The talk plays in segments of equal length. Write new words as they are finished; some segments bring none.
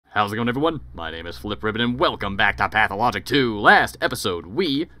How's it going, everyone? My name is Flipribbon, and welcome back to Pathologic 2. Last episode,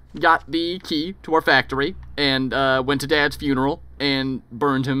 we got the key to our factory, and went to Dad's funeral, and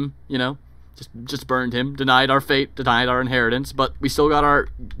burned him, you know, just burned him, denied our fate, denied our inheritance, but we still got our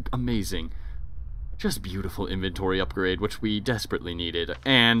amazing, just beautiful inventory upgrade, which we desperately needed.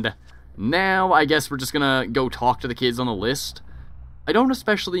 And now, I guess we're just gonna go talk to the kids on the list. I don't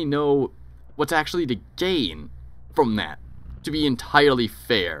especially know what's actually to gain from that, to be entirely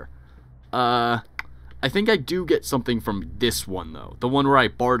fair. I think I do get something from this one, though. The one where I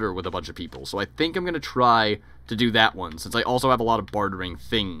barter with a bunch of people. So I think I'm going to try to do that one, since I also have a lot of bartering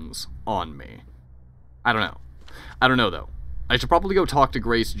things on me. I don't know. I don't know, though. I should probably go talk to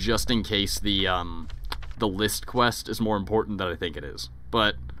Grace just in case the list quest is more important than I think it is.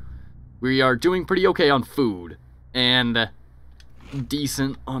 But we are doing pretty okay on food, and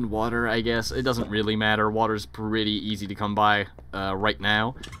decent on water, I guess. It doesn't really matter. Water's pretty easy to come by right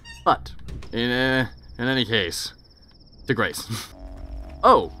now. But in any case, to Grace.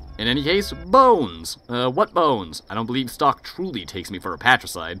 Oh, in any case, bones. What bones? I don't believe Stock truly takes me for a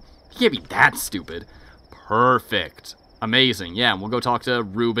patricide. He can't be that stupid. Perfect. Amazing. Yeah, and we'll go talk to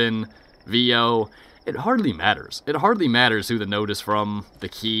Rubin, Vio. It hardly matters. It hardly matters who the note is from, the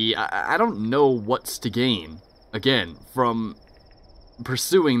key. I don't know what's to gain, again, from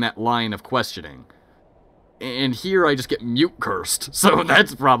pursuing that line of questioning. And here I just get mute cursed, so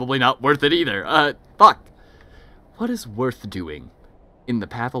that's probably not worth it either. Fuck. What is worth doing in the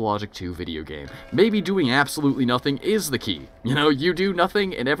Pathologic 2 video game? Maybe doing absolutely nothing is the key. You know, you do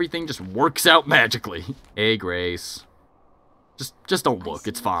nothing and everything just works out magically. Hey, Grace. Just don't look,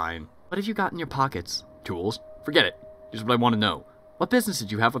 it's fine. What have you got in your pockets? Tools? Forget it. Here's what I want to know. What business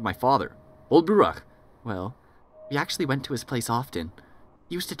did you have with my father? Old Burach. Well, we actually went to his place often.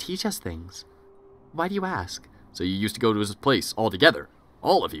 He used to teach us things. Why do you ask? So you used to go to his place all together?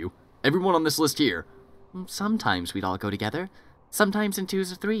 All of you? Everyone on this list here? Sometimes we'd all go together. Sometimes in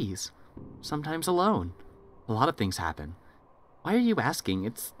twos or threes. Sometimes alone. A lot of things happen. Why are you asking?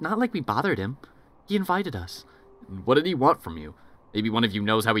 It's not like we bothered him. He invited us. What did he want from you? Maybe one of you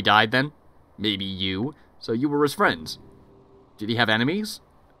knows how he died then? Maybe you? So you were his friends. Did he have enemies?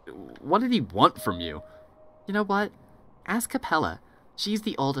 What did he want from you? You know what? Ask Capella. She's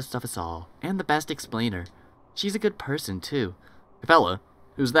the oldest of us all, and the best explainer. She's a good person, too. Capella?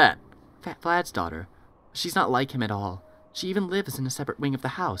 Who's that? Fat Vlad's daughter. She's not like him at all. She even lives in a separate wing of the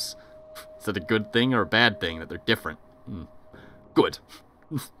house. Is that a good thing or a bad thing that they're different? Good.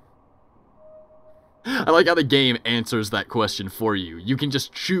 I like how the game answers that question for you. You can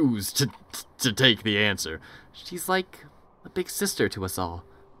just choose to take the answer. She's like a big sister to us all.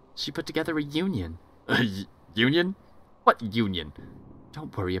 She put together a union. A union? What union?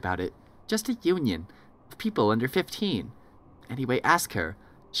 Don't worry about it. Just a union of people under 15. Anyway, ask her.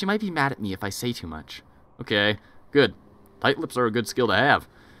 She might be mad at me if I say too much. Okay, good. Tight lips are a good skill to have.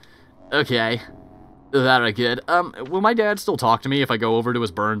 Okay. That are good. Will my dad still talk to me if I go over to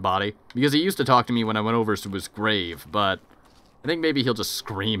his burned body? Because he used to talk to me when I went over to his grave, but I think maybe he'll just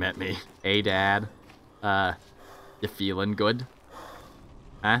scream at me. Hey, Dad. You feeling good?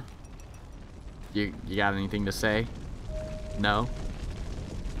 Huh? You got anything to say? No?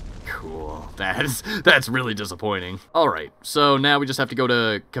 Cool. That's really disappointing. Alright, so now we just have to go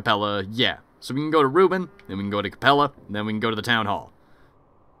to Capella. Yeah. So we can go to Rubin, then we can go to Capella, and then we can go to the town hall.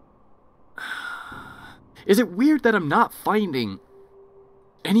 Is it weird that I'm not finding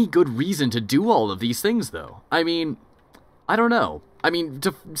any good reason to do all of these things, though? I mean, I don't know. I mean,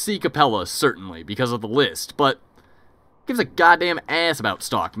 to see Capella, certainly, because of the list, but gives a goddamn ass about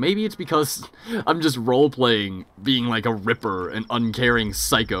Stock. Maybe it's because I'm just role-playing being like a ripper and uncaring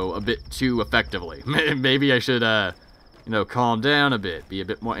psycho a bit too effectively. Maybe I should, you know, calm down a bit, be a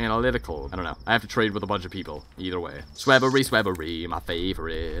bit more analytical. I don't know. I have to trade with a bunch of people, either way. Swabbery, my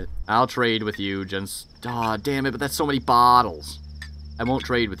favorite. I'll trade with you, just... Aw, damn it, but that's so many bottles. I won't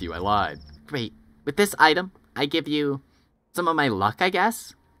trade with you, I lied. Great. With this item, I give you some of my luck, I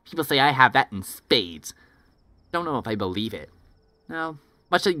guess? People say I have that in spades. Don't know if I believe it. Now,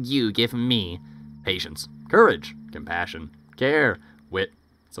 what should you give me? Patience, courage, compassion, care, wit.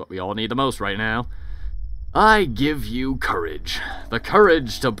 That's what we all need the most right now. I give you courage. The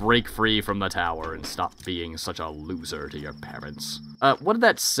courage to break free from the tower and stop being such a loser to your parents. What did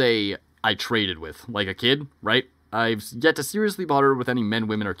that say I traded with? Like a kid, right? I've yet to seriously barter with any men,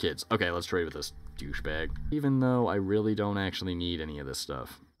 women, or kids. Okay, let's trade with this douchebag. Even though I really don't actually need any of this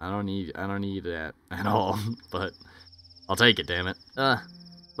stuff. I don't need that at all, but I'll take it, damn it.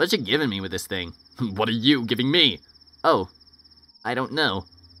 What you giving me with this thing? What are you giving me? Oh, I don't know.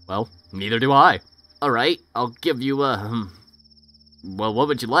 Well, neither do I. Alright, I'll give you a, Well, what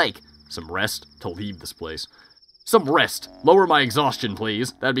would you like? Some rest to leave this place. Some rest. Lower my exhaustion,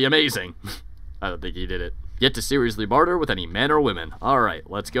 please. That'd be amazing. I don't think he did it. Yet to seriously barter with any men or women. Alright,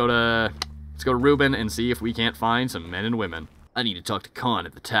 let's go to Rubin and see if we can't find some men and women. I need to talk to Khan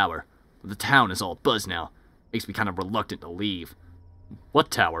at the tower. The town is all buzz now. Makes me kind of reluctant to leave.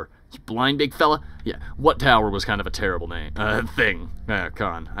 What tower? You blind big fella? Yeah, what tower was kind of a terrible name. Thing.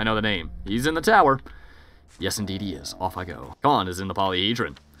 Khan. I know the name. He's in the tower. Yes, indeed he is. Off I go. Khan is in the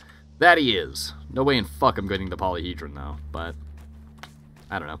polyhedron. That he is. No way in fuck I'm getting the polyhedron, though. But,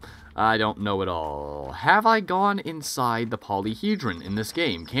 I don't know. I don't know at all. Have I gone inside the polyhedron in this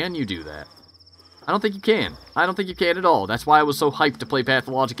game? Can you do that? I don't think you can. I don't think you can at all. That's why I was so hyped to play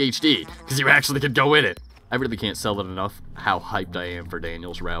Pathologic HD. Because you actually could go in it. I really can't sell it enough how hyped I am for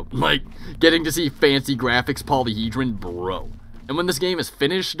Daniel's route. Like, getting to see fancy graphics polyhedron, bro. And when this game is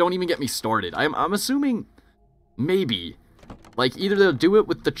finished, don't even get me started. I'm assuming, maybe, like, either they'll do it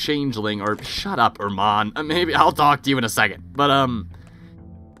with the Changeling, or, shut up, Erman. Maybe, I'll talk to you in a second. But,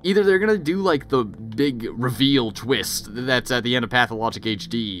 either they're gonna do, like, the big reveal twist that's at the end of Pathologic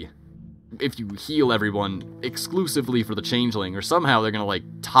HD, if you heal everyone exclusively for the Changeling, or somehow they're gonna, like,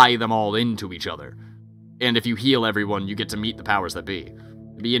 tie them all into each other. And if you heal everyone, you get to meet the powers that be.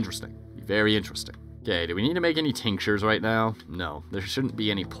 It'd be interesting. Be very interesting. Okay, do we need to make any tinctures right now? No, there shouldn't be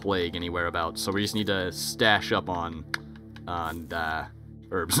any plague anywhere about, so we just need to stash up on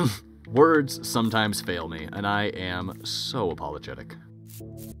herbs. Words sometimes fail me, and I am so apologetic.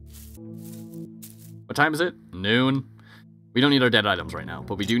 What time is it? Noon? We don't need our dead items right now,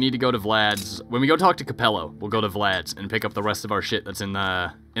 but we do need to go to Vlad's. When we go talk to Capello, we'll go to Vlad's and pick up the rest of our shit that's in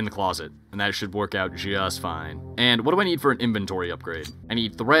the closet, and that should work out just fine. And what do I need for an inventory upgrade? I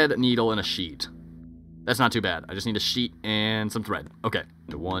need thread, needle, and a sheet. That's not too bad. I just need a sheet and some thread. Okay.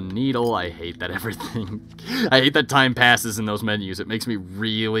 The one needle. I hate that everything. I hate that time passes in those menus. It makes me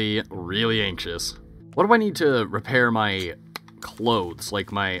really, really anxious. What do I need to repair my clothes?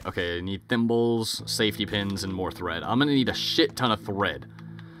 Like my... Okay, I need thimbles, safety pins, and more thread. I'm gonna need a shit ton of thread.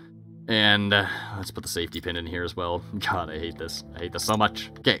 And let's put the safety pin in here as well. God, I hate this. I hate this so much.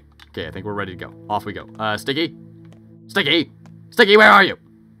 Okay. Okay, I think we're ready to go. Off we go. Sticky? Sticky? Sticky, where are you?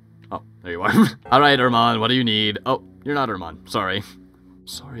 Oh, there you are. Alright, Erman, what do you need? Oh, you're not Erman. Sorry.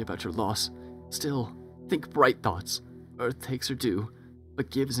 Sorry about your loss. Still, think bright thoughts. Earth takes her due,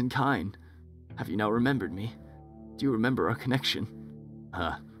 but gives in kind. Have you now remembered me? Do you remember our connection?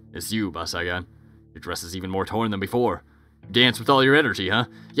 It's you, Basagan. Your dress is even more torn than before. You dance with all your energy, huh?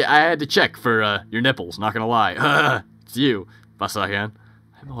 Yeah, I had to check for, your nipples, not gonna lie. It's you, Basagan.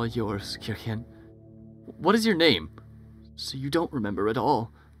 I'm all yours, Kirchen. What is your name? So you don't remember at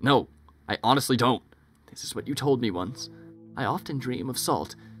all? No, I honestly don't. This is what you told me once. I often dream of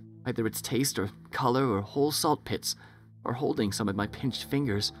salt, either its taste or color or whole salt pits, or holding some in my pinched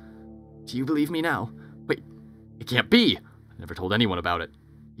fingers. Do you believe me now? Wait, it can't be! I never told anyone about it.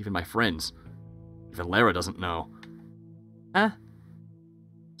 Even my friends. Even Lara doesn't know. Huh?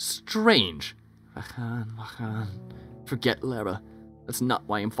 Strange. Wachan. Forget Lara. That's not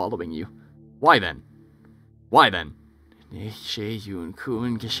why I'm following you. Why then? Why then? But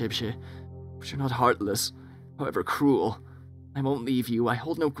you're not heartless, however cruel. I won't leave you. I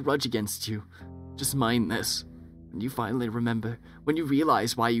hold no grudge against you. Just mind this. When you finally remember, when you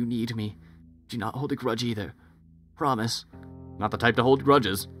realize why you need me, do not hold a grudge either. Promise. Not the type to hold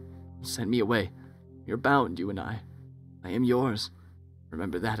grudges. Send me away. You're bound, you and I. I am yours.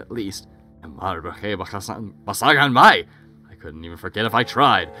 Remember that at least. I couldn't even forget if I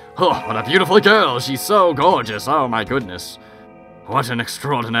tried. Oh, what a beautiful girl! She's so gorgeous! Oh my goodness. What an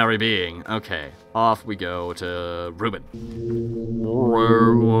extraordinary being. Okay, off we go to Rubin.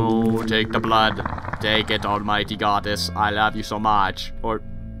 Take the blood. Take it, almighty goddess. I love you so much. Or...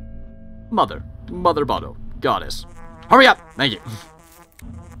 Mother Botto. Goddess. Hurry up! Thank you.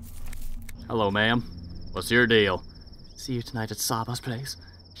 Hello, ma'am. What's your deal? See you tonight at Saba's place.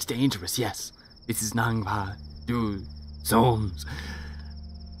 It's dangerous, yes. This is Nangpa. Du Zomes.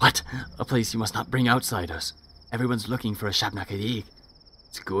 What? A place you must not bring outsiders. Everyone's looking for a Shabnakadig.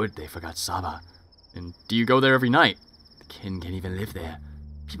 It's good they forgot Saba. And do you go there every night? The kin can't even live there.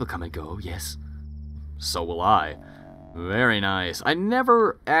 People come and go, yes. So will I. Very nice. I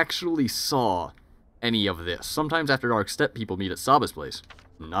never actually saw any of this. Sometimes after dark step people meet at Saba's place.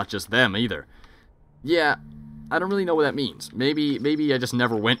 Not just them either. Yeah, I don't really know what that means. Maybe I just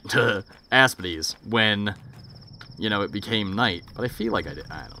never went to Aspides when, you know, it became night. But I feel like I did.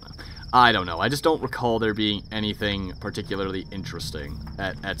 I don't know. I just don't recall there being anything particularly interesting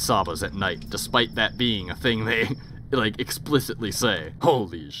at Saba's at night, despite that being a thing they, like, explicitly say.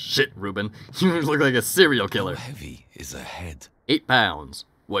 Holy shit, Rubin. You look like a serial killer. How heavy is a head? 8 pounds.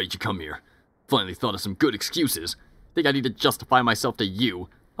 Why did you come here? Finally thought of some good excuses. Think I need to justify myself to you?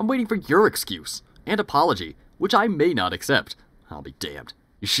 I'm waiting for your excuse and apology, which I may not accept. I'll be damned.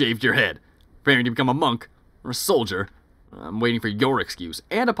 You shaved your head, preparing to become a monk or a soldier. I'm waiting for your excuse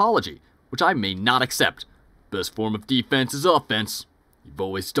and apology, which I may not accept. Best form of defense is offense. You've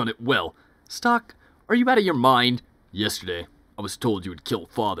always done it well. Stock, are you out of your mind? Yesterday, I was told you would kill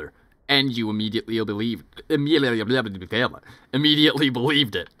father, and you immediately believed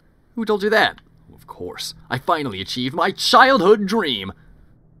it. Who told you that? Of course, I finally achieved my childhood dream.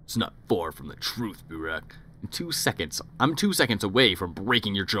 It's not far from the truth, Burak. In 2 seconds, I'm 2 seconds away from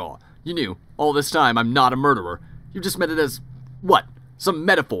breaking your jaw. You knew, all this time, I'm not a murderer. You just meant it as, what, some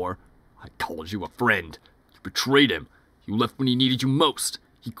metaphor? I called you a friend. You betrayed him. You left when he needed you most.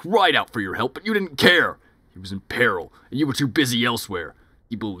 He cried out for your help, but you didn't care. He was in peril, and you were too busy elsewhere.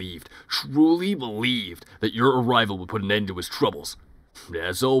 He believed, truly believed, that your arrival would put an end to his troubles.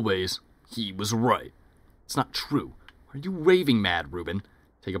 As always, he was right. It's not true. Are you raving mad, Rubin?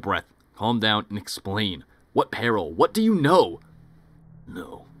 Take a breath, calm down, and explain. What peril? What do you know?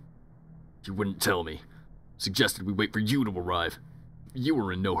 No. You wouldn't tell me. Suggested we wait for you to arrive. You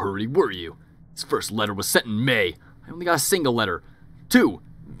were in no hurry, were you? His first letter was sent in May. I only got a single letter. 2,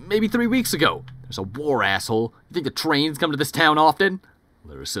 maybe 3 weeks ago. There's a war, asshole. You think the trains come to this town often?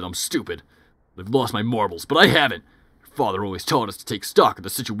 Letter said I'm stupid. I've lost my marbles, but I haven't. Your father always taught us to take stock of the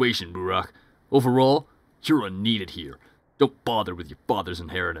situation, Burak. Overall, you're unneeded here. Don't bother with your father's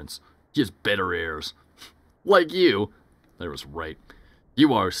inheritance. He has better heirs. Like you. That was right.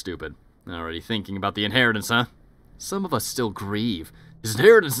 You are stupid. Already thinking about the inheritance, huh? Some of us still grieve. His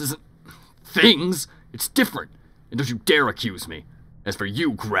inheritance isn't things. It's different. And don't you dare accuse me. As for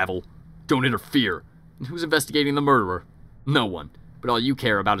you, Gravel, don't interfere. And who's investigating the murderer? No one. But all you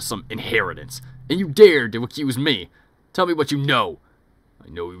care about is some inheritance. And you dared to accuse me. Tell me what you know. I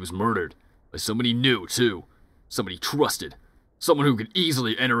know he was murdered. By somebody new, too. Somebody trusted. Someone who could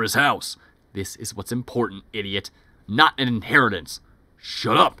easily enter his house. This is what's important, idiot. Not an inheritance.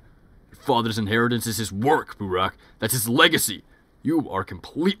 Shut up. Your father's inheritance is his work, Burak. That's his legacy. You are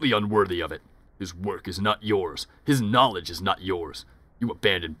completely unworthy of it. His work is not yours. His knowledge is not yours. You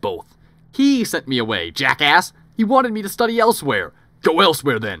abandoned both. He sent me away, jackass. He wanted me to study elsewhere. Go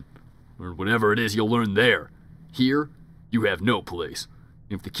elsewhere, then. Learn whatever it is you'll learn there. Here, you have no place.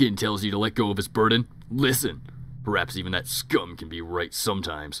 And if the kid tells you to let go of his burden, listen. Perhaps even that scum can be right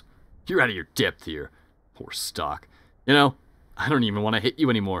sometimes. You're out of your depth here. Poor Stock. You know, I don't even want to hit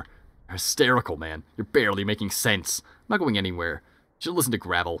you anymore. You're hysterical, man. You're barely making sense. I'm not going anywhere. You should listen to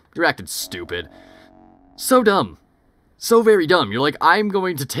Gravel. You're acting stupid. So dumb. So very dumb. You're like, I'm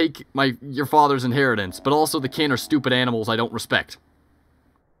going to take your father's inheritance, but also the kin are stupid animals I don't respect.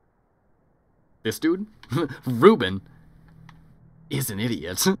 This dude, Rubin, is an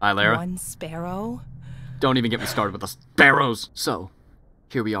idiot. Hi, Lara. One sparrow? Don't even get me started with the sparrows. So,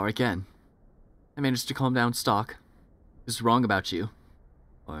 here we are again. I managed to calm down Stock. He was wrong about you.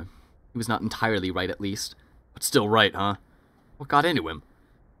 Or, he was not entirely right, at least. But still right, huh? What got into him?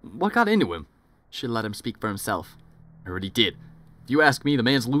 What got into him? Should let him speak for himself. I already did. If you ask me, the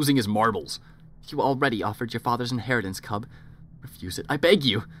man's losing his marbles. You already offered your father's inheritance, cub. Refuse it. I beg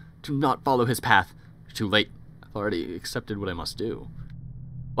you. Do not follow his path. You're too late. I've already accepted what I must do.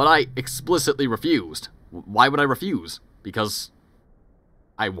 But I explicitly refused. Why would I refuse? Because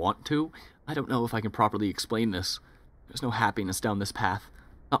I want to? I don't know if I can properly explain this. There's no happiness down this path.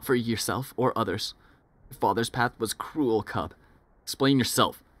 Not for yourself or others. Your father's path was cruel, cub. Explain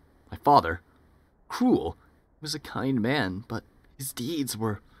yourself. My father? Cruel? He was a kind man, but his deeds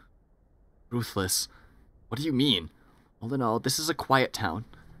were ruthless. What do you mean? All in all, this is a quiet town.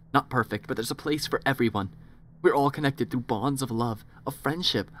 Not perfect, but there's a place for everyone. We're all connected through bonds of love, of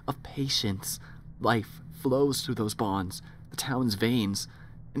friendship, of patience. Life flows through those bonds, the town's veins,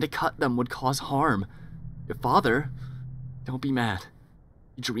 and to cut them would cause harm. Your father, don't be mad.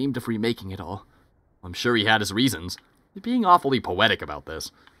 He dreamed of remaking it all. I'm sure he had his reasons. You're being awfully poetic about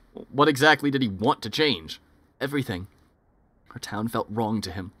this. What exactly did he want to change? Everything. Our town felt wrong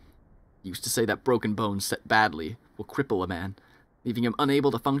to him. He used to say that broken bones set badly will cripple a man, leaving him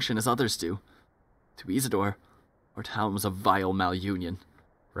unable to function as others do. To Isidore, our town was a vile malunion.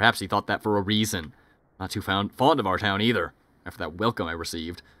 Perhaps he thought that for a reason. Not too fond of our town either, after that welcome I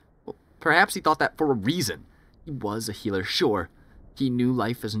received. Well, perhaps he thought that for a reason. He was a healer, sure. He knew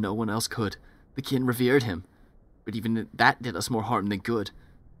life as no one else could. The kin revered him. But even that did us more harm than good.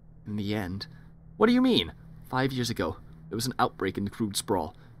 In the end. What do you mean? 5 years ago, there was an outbreak in the crude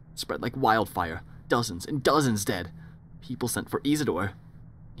sprawl. It spread like wildfire. Dozens and dozens dead. People sent for Isidore.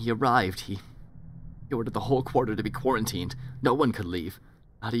 He arrived. He He ordered the whole quarter to be quarantined. No one could leave.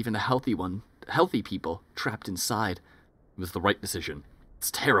 Not even the healthy people trapped inside. It was the right decision.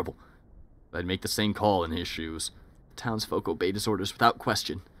 It's terrible. I'd make the same call in his shoes. The townsfolk obeyed his orders without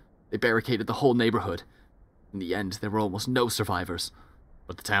question. They barricaded the whole neighborhood. In the end, there were almost no survivors.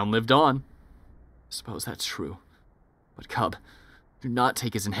 But the town lived on. I suppose that's true. But Cub, do not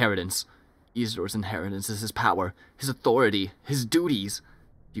take his inheritance. Isidore's inheritance is his power, his authority, his duties.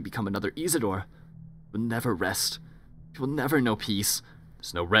 If you become another Isidore, you will never rest. You will never know peace.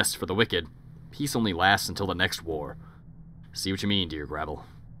 There's no rest for the wicked. Peace only lasts until the next war. See what you mean, dear Gravel.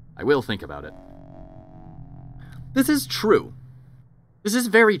 I will think about it. This is true. This is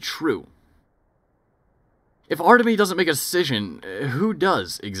very true. If Artemy doesn't make a decision, who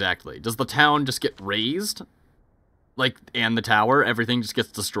does exactly? Does the town just get razed? Like, and the tower, everything just gets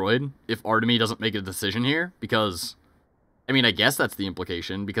destroyed if Artemy doesn't make a decision here? Because, I mean, I guess that's the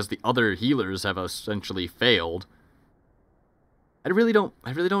implication, because the other healers have essentially failed. I really don't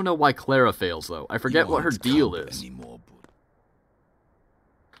know why Clara fails, though. I forget what her deal is.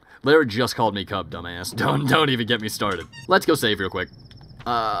 Lara just called me Cub, dumbass. Don't even get me started. Let's go save real quick.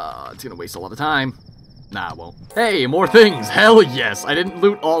 It's gonna waste a lot of time. Nah, it won't. Hey, more things! Hell yes! I didn't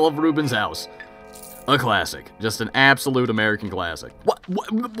loot all of Rubin's house. A classic. Just an absolute American classic. What?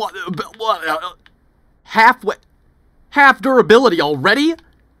 Halfway... Half durability already?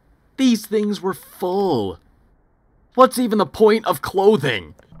 These things were full. What's even the point of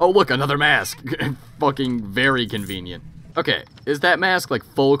clothing? Oh, look, another mask. Fucking very convenient. Okay, is that mask, like,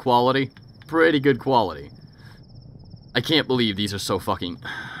 full quality? Pretty good quality. I can't believe these are so fucking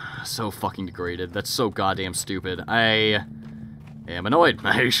degraded. That's so goddamn stupid. I am annoyed.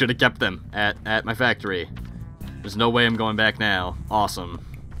 I should have kept them at my factory. There's no way I'm going back now. Awesome.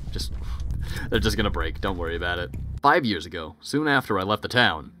 They're just gonna break. Don't worry about it. 5 years ago, soon after I left the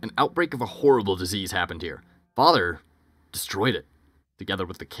town, an outbreak of a horrible disease happened here. Father destroyed it, together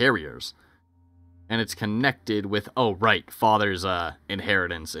with the carriers. And it's connected with, oh right, Father's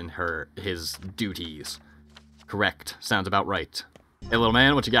inheritance and his duties. Correct. Sounds about right. Hey little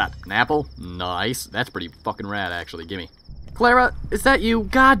man, what you got? An apple? Nice. That's pretty fucking rad, actually. Gimme. Clara, is that you?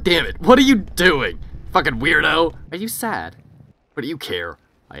 God damn it. What are you doing? Fucking weirdo. Are you sad? What do you care?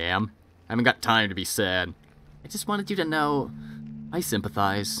 I am. I haven't got time to be sad. I just wanted you to know I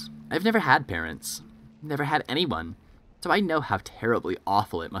sympathize. I've never had parents. Never had anyone. So I know how terribly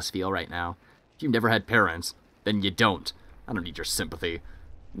awful it must feel right now. If you've never had parents, then you don't. I don't need your sympathy.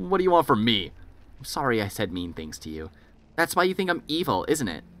 What do you want from me? I'm sorry I said mean things to you. That's why you think I'm evil, isn't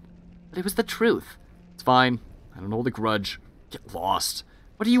it? But it was the truth. It's fine. I don't hold a grudge. Get lost.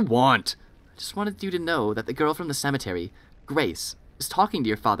 What do you want? I just wanted you to know that the girl from the cemetery, Grace, is talking to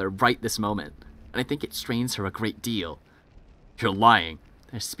your father right this moment. And I think it strains her a great deal. You're lying.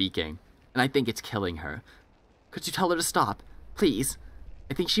 They're speaking. And I think it's killing her. Could you tell her to stop? Please?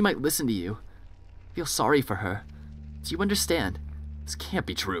 I think she might listen to you. I feel sorry for her. Do you understand? This can't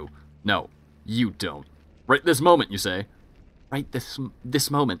be true. No, you don't. Right this moment, you say? Right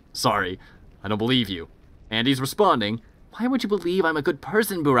this moment. Sorry, I don't believe you. And he's responding. Why would you believe I'm a good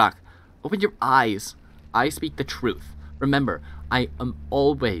person, Burak? Open your eyes. I speak the truth. Remember, I am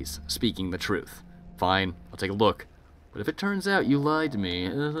always speaking the truth. Fine, I'll take a look. But if it turns out you lied to me,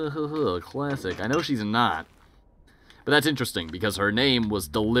 classic. I know she's not. But that's interesting, because her name was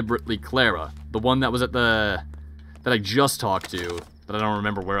deliberately Clara. The one that was at that I just talked to, but I don't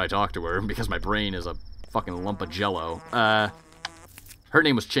remember where I talked to her, because my brain is a fucking lump of jello. Her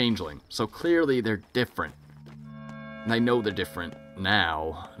name was Changeling, so clearly they're different. And I know they're different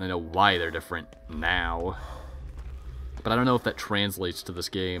now, and I know why they're different now. But I don't know if that translates to this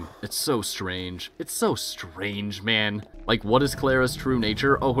game. It's so strange. It's so strange, man. Like, what is Clara's true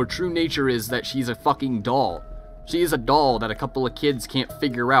nature? Oh, her true nature is that she's a fucking doll. She is a doll that a couple of kids can't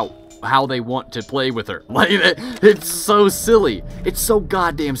figure out how they want to play with her. Like, it's so silly. It's so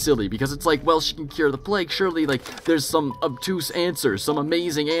goddamn silly, because it's like, well, she can cure the plague. Surely, like, there's some obtuse answer, some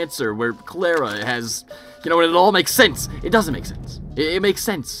amazing answer where Clara has, you know, and it all makes sense. It doesn't make sense. It makes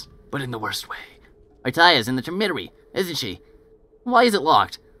sense, but in the worst way. Artaya's in the dormitory, isn't she? Why is it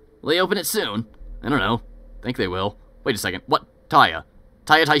locked? Will they open it soon? I don't know. Think they will. Wait a second. What? Taya?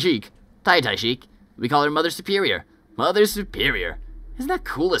 Taya Taishik? Taya Taishik? We call her Mother Superior. Mother Superior. Isn't that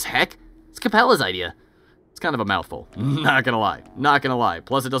cool as heck? It's Capella's idea. It's kind of a mouthful. Not gonna lie. Not gonna lie.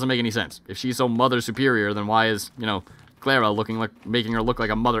 Plus, it doesn't make any sense. If she's so Mother Superior, then why is, you know, Clara making her look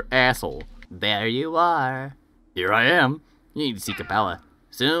like a mother asshole? There you are. Here I am. You need to see Capella.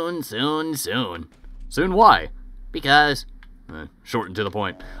 Soon, soon, soon. Soon why? Because... short and to the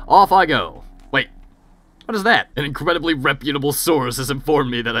point. Off I go. Wait. What is that? An incredibly reputable source has informed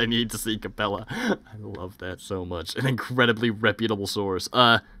me that I need to see Capella. I love that so much. An incredibly reputable source.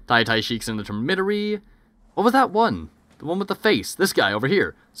 Tai Sheiks in the Termittery. What was that one? The one with the face. This guy over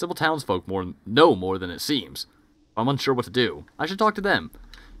here. Simple townsfolk know more than it seems. I'm unsure what to do. I should talk to them.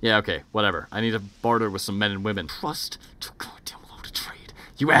 Yeah, okay, whatever. I need to barter with some men and women. Trust to goddamn load of trade.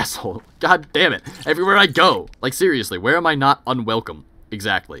 You asshole. God damn it. Everywhere I go. Like, seriously, where am I not unwelcome?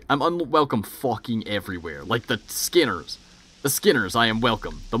 Exactly. I'm unwelcome fucking everywhere. Like the Skinners. The Skinners, I am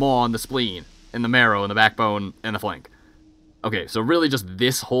welcome. The maw and the spleen. And the marrow and the backbone and the flank. Okay, so really just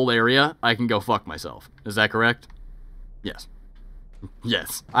this whole area, I can go fuck myself. Is that correct? Yes.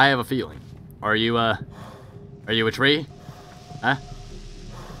 Yes. I have a feeling. Are you a tree? Huh?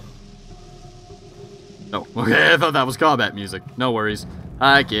 Oh, okay, I thought that was combat music. No worries.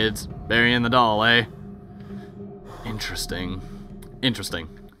 Hi, kids. Burying the doll, eh? Interesting. Interesting.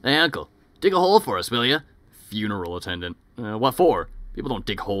 Hey, uncle, dig a hole for us, will ya? Funeral attendant. What for? People don't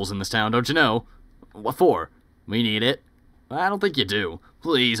dig holes in this town, don't you know? What for? We need it. I don't think you do.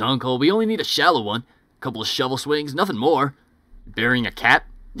 Please, uncle, we only need a shallow one. A couple of shovel swings, nothing more. Burying a cat?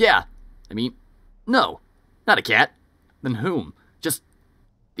 Yeah. I mean, no. Not a cat. Then whom? Just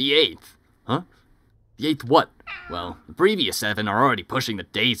the 8th. Huh? The 8th what? Well, the previous 7 are already pushing the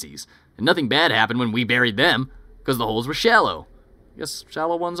daisies. And nothing bad happened when we buried them, because the holes were shallow. Guess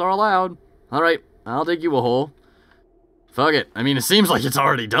shallow ones are allowed. Alright, I'll dig you a hole. Fuck it. I mean, it seems like it's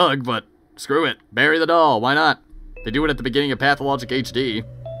already dug, but screw it. Bury the doll, why not? They do it at the beginning of Pathologic HD.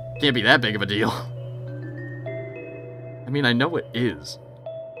 Can't be that big of a deal. I mean, I know it is.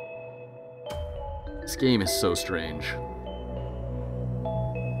 This game is so strange.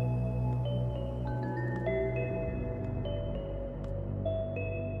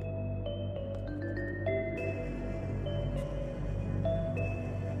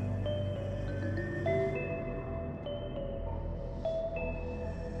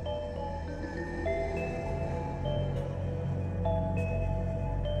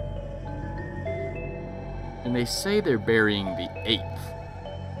 And they say they're burying the 8th.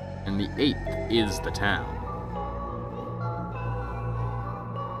 And the 8th is the town.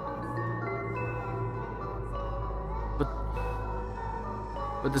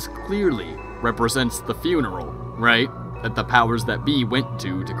 But this clearly represents the funeral, right? That the powers that be went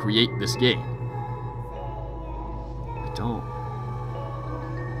to create this game. I don't.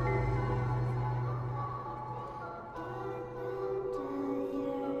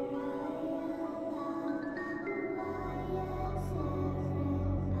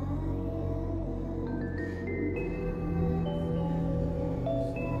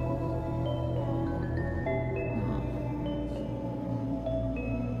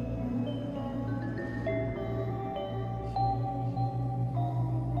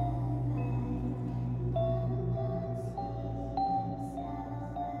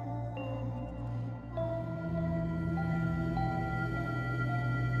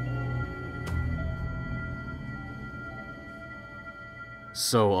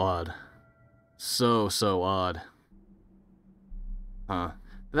 So odd. So odd. Huh.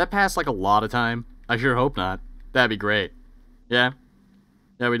 Did that pass like a lot of time? I sure hope not. That'd be great. Yeah?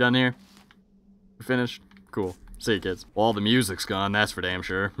 Yeah, we done here? We finished? Cool. See you, kids. Well, all the music's gone, that's for damn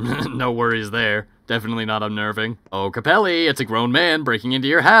sure. No worries there. Definitely not unnerving. Oh, Capelly, it's a grown man breaking into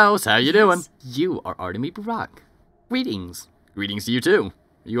your house. How you doing? You are Artemy Barak. Greetings. Greetings to you, too.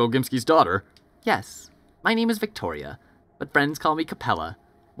 Are you Ogimski's daughter? Yes. My name is Victoria, but friends call me Capella.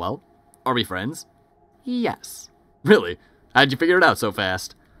 Well, are we friends? Yes. Really? How'd you figure it out so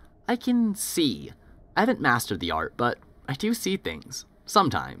fast? I can see. I haven't mastered the art, but I do see things.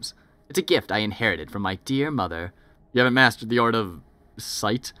 Sometimes. It's a gift I inherited from my dear mother. You haven't mastered the art of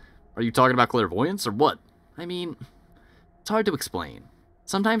sight? Are you talking about clairvoyance, or what? I mean, it's hard to explain.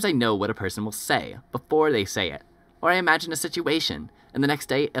 Sometimes I know what a person will say before they say it. Or I imagine a situation, and the next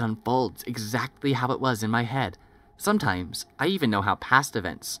day it unfolds exactly how it was in my head. Sometimes I even know how past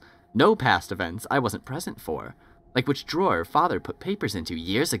events, no past events I wasn't present for, like which drawer Father put papers into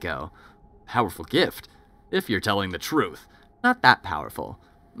years ago. Powerful gift, if you're telling the truth. Not that powerful.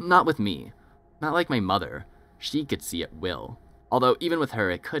 Not with me. Not like my mother. She could see at will. Although even with her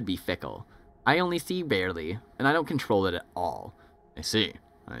it could be fickle. I only see rarely, and I don't control it at all. I see.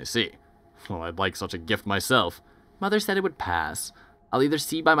 Well, I'd like such a gift myself. Mother said it would pass. I'll either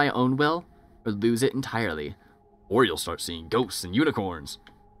see by my own will, or lose it entirely. Or you'll start seeing ghosts and unicorns.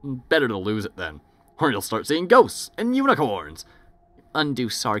 Better to lose it then. Or you'll start seeing ghosts and unicorns. Undue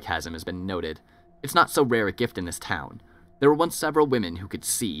sarcasm has been noted. It's not so rare a gift in this town. There were once several women who could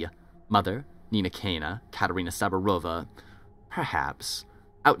see. Mother, Nina Kana, Katerina Sabarova. Perhaps.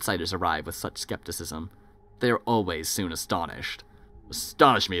 Outsiders arrive with such skepticism. They are always soon astonished.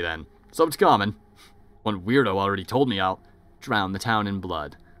 Astonish me, then. So it's common. One weirdo already told me I'll drown the town in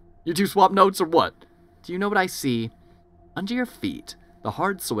blood. You two swap notes or what? Do you know what I see? Under your feet, the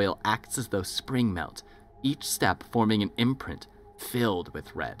hard soil acts as though spring melt, each step forming an imprint filled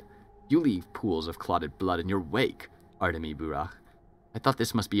with red. You leave pools of clotted blood in your wake, Artemi Burach. I thought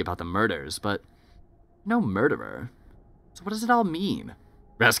this must be about the murders, but no murderer. So what does it all mean?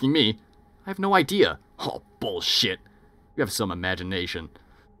 You're asking me? I have no idea. Oh, bullshit. You have some imagination.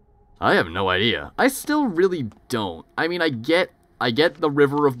 I have no idea. I still really don't. I mean, I get the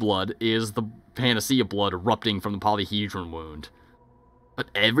river of blood is the panacea blood erupting from the polyhedron wound. But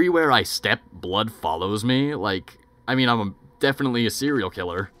everywhere I step, blood follows me. Like, I mean, I'm definitely a serial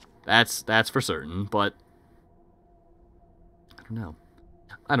killer. That's for certain, but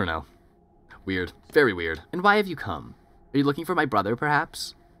I don't know. Weird. Very weird. And why have you come? Are you looking for my brother,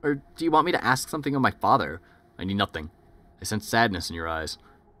 perhaps? Or do you want me to ask something of my father? I need nothing. I sense sadness in your eyes.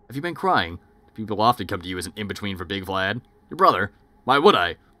 Have you been crying? People often come to you as an in-between for Big Vlad. Your brother. Why would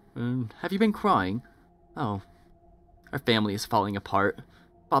I? Have you been crying? Oh. Our family is falling apart.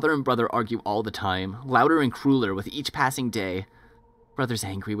 Father and brother argue all the time, louder and crueler with each passing day. Brother's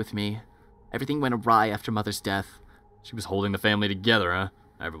angry with me. Everything went awry after Mother's death. She was holding the family together, huh?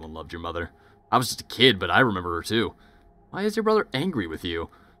 Everyone loved your mother. I was just a kid, but I remember her too. Why is your brother angry with you?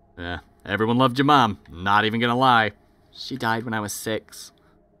 Everyone loved your mom. Not even gonna lie. She died when I was 6.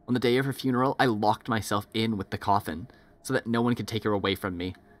 On the day of her funeral, I locked myself in with the coffin, so that no one could take her away from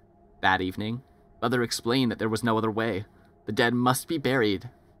me. That evening, Mother explained that there was no other way. The dead must be buried.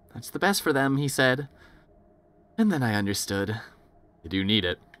 That's the best for them, he said. And then I understood. You do need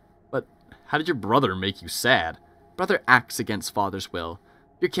it. But how did your brother make you sad? Brother acts against Father's will.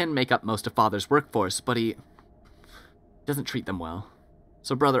 Your kin make up most of Father's workforce, but he doesn't treat them well.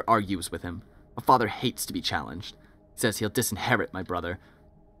 So Brother argues with him. But Father hates to be challenged. He says he'll disinherit my brother.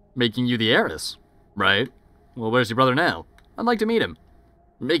 Making you the heiress, right? Well, where's your brother now? I'd like to meet him.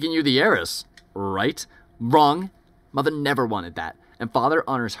 Making you the heiress, right? Wrong. Mother never wanted that, and Father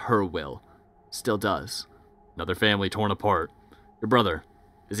honors her will. Still does. Another family torn apart. Your brother,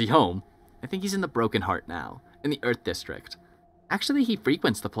 is he home? I think he's in the Broken Heart now, in the Earth District. Actually, he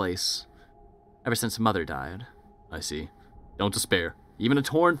frequents the place ever since Mother died. I see. Don't despair. Even a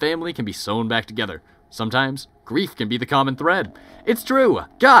torn family can be sewn back together. Sometimes, grief can be the common thread. It's true!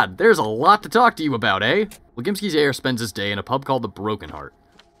 God, there's a lot to talk to you about, eh? Legimski's heir spends his day in a pub called the Broken Heart.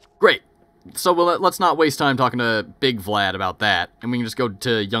 Great. So let's not waste time talking to Big Vlad about that, and we can just go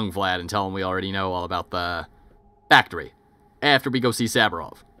to young Vlad and tell him we already know all about the factory, after we go see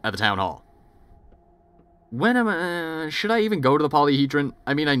Sabarov at the town hall. Should I even go to the polyhedron?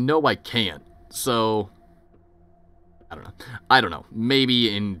 I mean, I know I can't, so I don't know.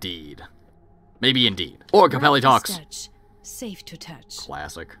 Maybe indeed. Maybe indeed. Or Capelly talks. Touch. Safe to touch.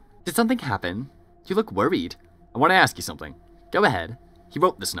 Classic. Did something happen? You look worried. I want to ask you something. Go ahead. He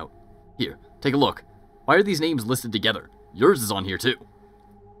wrote this note. Here, take a look. Why are these names listed together? Yours is on here too.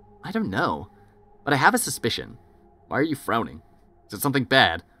 I don't know, but I have a suspicion. Why are you frowning? Is it something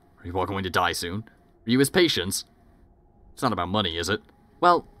bad? Are you all going to die soon? Are you his patients? It's not about money, is it?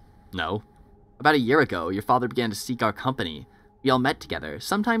 Well, no. About a year ago, your father began to seek our company. We all met together,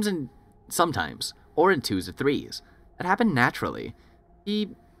 sometimes, or in 2s or 3s. It happened naturally.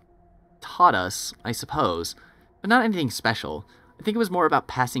 He taught us, I suppose, but not anything special. I think it was more about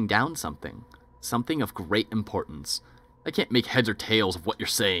passing down something of great importance. I can't make heads or tails of what you're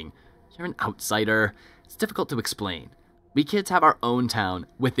saying. You're an outsider. It's difficult to explain. We kids have our own town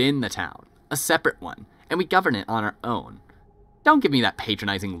within the town, a separate one, and we govern it on our own. Don't give me that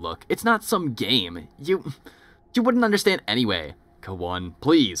patronizing look. It's not some game. You wouldn't understand anyway. Go on,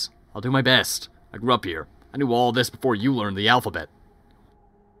 please. I'll do my best. I grew up here. I knew all this before you learned the alphabet.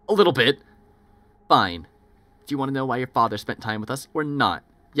 A little bit. Fine. Do you want to know why your father spent time with us or not?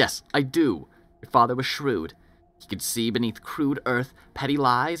 Yes, I do. Your father was shrewd. He could see beneath crude earth, petty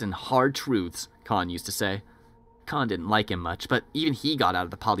lies, and hard truths, Khan used to say. Khan didn't like him much, but even he got out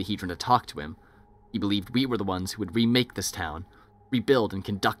of the polyhedron to talk to him. He believed we were the ones who would remake this town, rebuild and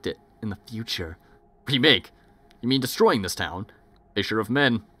conduct it in the future. Remake? You mean destroying this town? Fisher of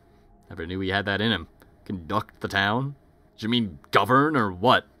men. Never knew he had that in him. Conduct the town? Do you mean govern or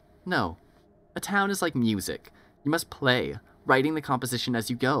what? No. A town is like music. You must play, writing the composition as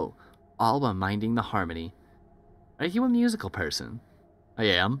you go, all while minding the harmony. Are you a musical person? I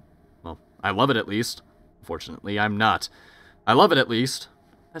am. Well, I love it at least. Unfortunately, I'm not. I love it at least.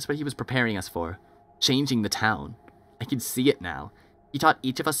 That's what he was preparing us for. Changing the town. I can see it now. He taught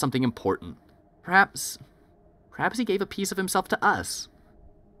each of us something important. Perhaps he gave a piece of himself to us.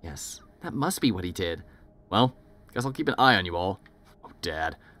 Yes, that must be what he did. Well, guess I'll keep an eye on you all. Oh,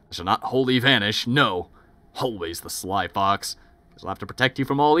 Dad, I shall not wholly vanish, no. Always the sly fox. Guess I'll have to protect you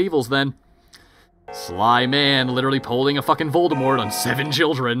from all evils then. Sly man, literally pulling a fucking Voldemort on 7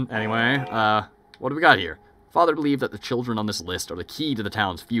 children. Anyway, what do we got here? Father believed that the children on this list are the key to the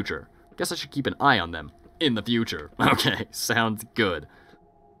town's future. Guess I should keep an eye on them. In the future. Okay, sounds good.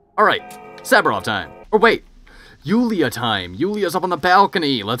 Alright, Saburov time. Or wait, Yulia time. Yulia's up on the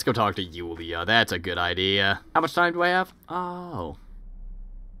balcony. Let's go talk to Yulia. That's a good idea. How much time do I have? Oh.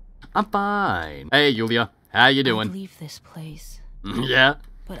 I'm fine. Hey, Yulia. How you doing? I'd leave this place. Yeah?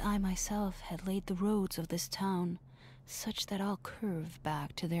 But I myself had laid the roads of this town, such that all curve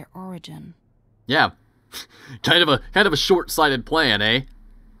back to their origin. Yeah. kind of a short-sighted plan, eh?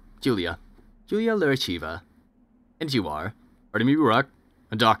 Julia Lurachiva. And you are? Artemy Burak,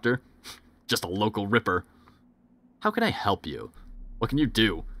 a doctor. Just a local ripper. How can I help you? What can you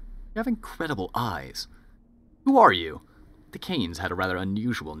do? You have incredible eyes. Who are you? The Canes had a rather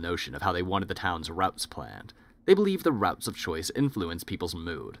unusual notion of how they wanted the town's routes planned. They believed the routes of choice influence people's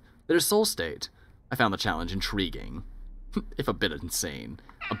mood, their soul state. I found the challenge intriguing, if a bit insane.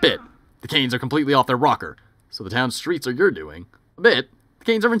 A bit. The Canes are completely off their rocker, so the town's streets are your doing. A bit. The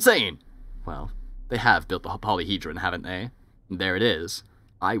Canes are insane. Well, they have built the polyhedron, haven't they? And there it is.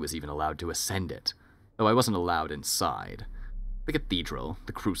 I was even allowed to ascend it, though I wasn't allowed inside. The cathedral,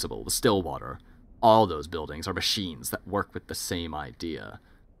 the crucible, the Stillwater, all those buildings are machines that work with the same idea.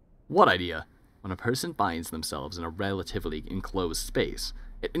 What idea? When a person finds themselves in a relatively enclosed space,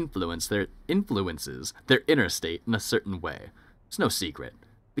 it influences their inner state in a certain way. It's no secret.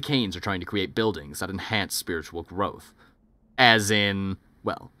 The Canes are trying to create buildings that enhance spiritual growth. As in,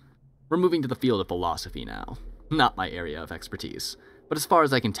 well, we're moving to the field of philosophy now. Not my area of expertise. But as far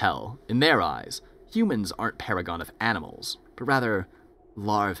as I can tell, in their eyes, humans aren't paragon of animals, but rather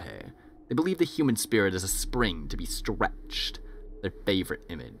larvae. They believe the human spirit is a spring to be stretched. Their favorite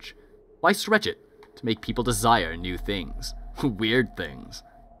image. Why stretch it? To make people desire new things. Weird things.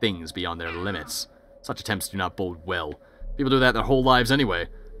 Things beyond their limits. Such attempts do not bode well. People do that their whole lives anyway.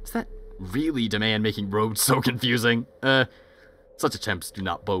 Does that really demand making roads so confusing? Such attempts do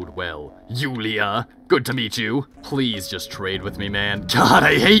not bode well. Yulia, good to meet you. Please just trade with me, man. God,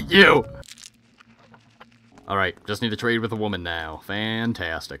 I hate you! Alright, just need to trade with a woman now.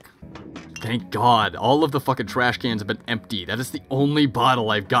 Fantastic. Thank God, all of the fucking trash cans have been empty. That is the only bottle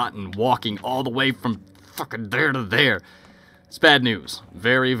I've gotten walking all the way from fucking there to there. It's bad news.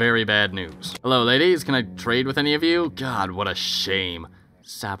 Very, very bad news. Hello, ladies. Can I trade with any of you? God, what a shame.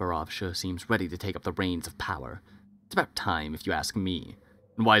 Saburov sure seems ready to take up the reins of power. It's about time, if you ask me.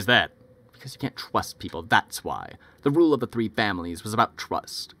 And why's that? Because you can't trust people, that's why. The rule of the 3 families was about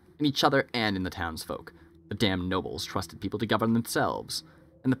trust. In each other and in the townsfolk. The damn nobles trusted people to govern themselves.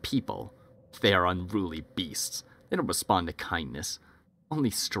 And the people, they are unruly beasts. They don't respond to kindness. Only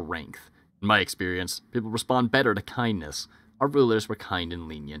strength. In my experience, people respond better to kindness. Our rulers were kind and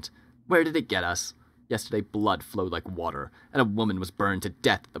lenient. Where did it get us? Yesterday blood flowed like water, and a woman was burned to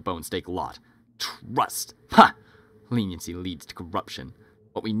death at the Bone Stake lot. Trust! Ha! Leniency leads to corruption.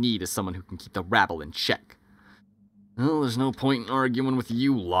 What we need is someone who can keep the rabble in check. Well, there's no point in arguing with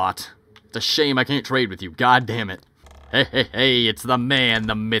you lot. It's a shame I can't trade with you, god damn it. Hey, it's the man,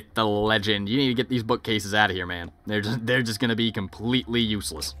 the myth, the legend. You need to get these bookcases out of here, man. They're just gonna be completely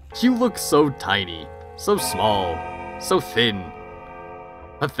useless. You look so tiny, so small, so thin.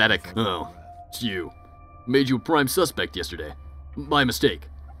 Pathetic. Oh, it's you. Made you a prime suspect yesterday. My mistake.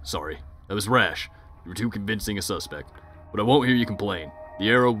 Sorry, that was rash. You were too convincing a suspect. But I won't hear you complain. The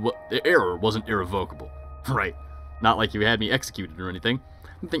error wasn't irrevocable. Right. Not like you had me executed or anything.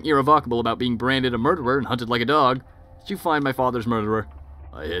 Nothing irrevocable about being branded a murderer and hunted like a dog. Did you find my father's murderer?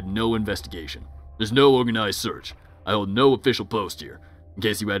 I had no investigation. There's no organized search. I hold no official post here, in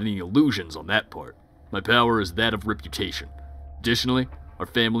case you had any illusions on that part. My power is that of reputation. Additionally, our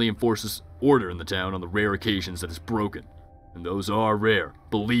family enforces order in the town on the rare occasions that it's broken. And those are rare,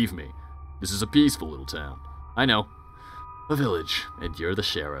 believe me. This is a peaceful little town. I know. A village, and you're the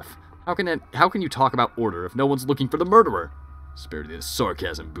sheriff. How can you talk about order if no one's looking for the murderer? Spare the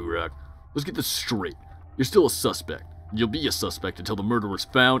sarcasm, Burak. Let's get this straight. You're still a suspect. You'll be a suspect until the murderer's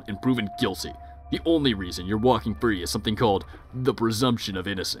found and proven guilty. The only reason you're walking free is something called the presumption of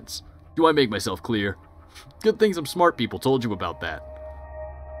innocence. Do I make myself clear? Good thing some smart people told you about that.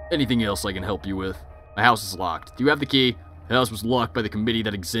 Anything else I can help you with? My house is locked. Do you have the key? The house was locked by the committee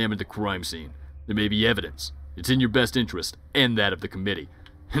that examined the crime scene. There may be evidence. It's in your best interest, and that of the committee.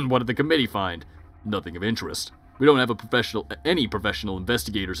 And what did the committee find? Nothing of interest. We don't have any professional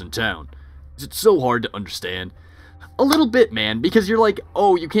investigators in town. Is it so hard to understand? A little bit, man, because you're like,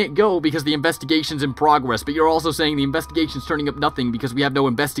 oh, you can't go because the investigation's in progress, but you're also saying the investigation's turning up nothing because we have no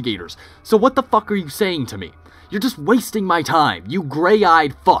investigators. So what the fuck are you saying to me? You're just wasting my time, you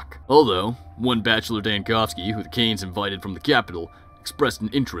gray-eyed fuck. Although, one Bachelor Dankovsky, who the Canes invited from the capital, expressed an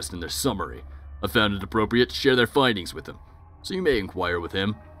interest in their summary. I found it appropriate to share their findings with him. So you may inquire with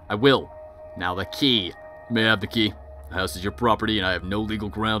him. I will. Now the key. You may have the key. The house is your property and I have no legal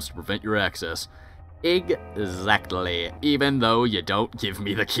grounds to prevent your access. Exactly. Even though you don't give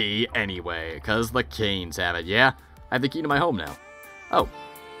me the key anyway, because the Canes have it, yeah? I have the key to my home now. Oh.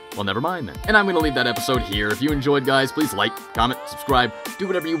 Well, never mind then. And I'm going to leave that episode here. If you enjoyed, guys, please like, comment, subscribe, do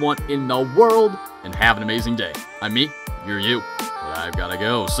whatever you want in the world, and have an amazing day. I'm me, you're you, but I've got to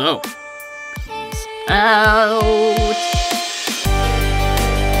go, so peace out.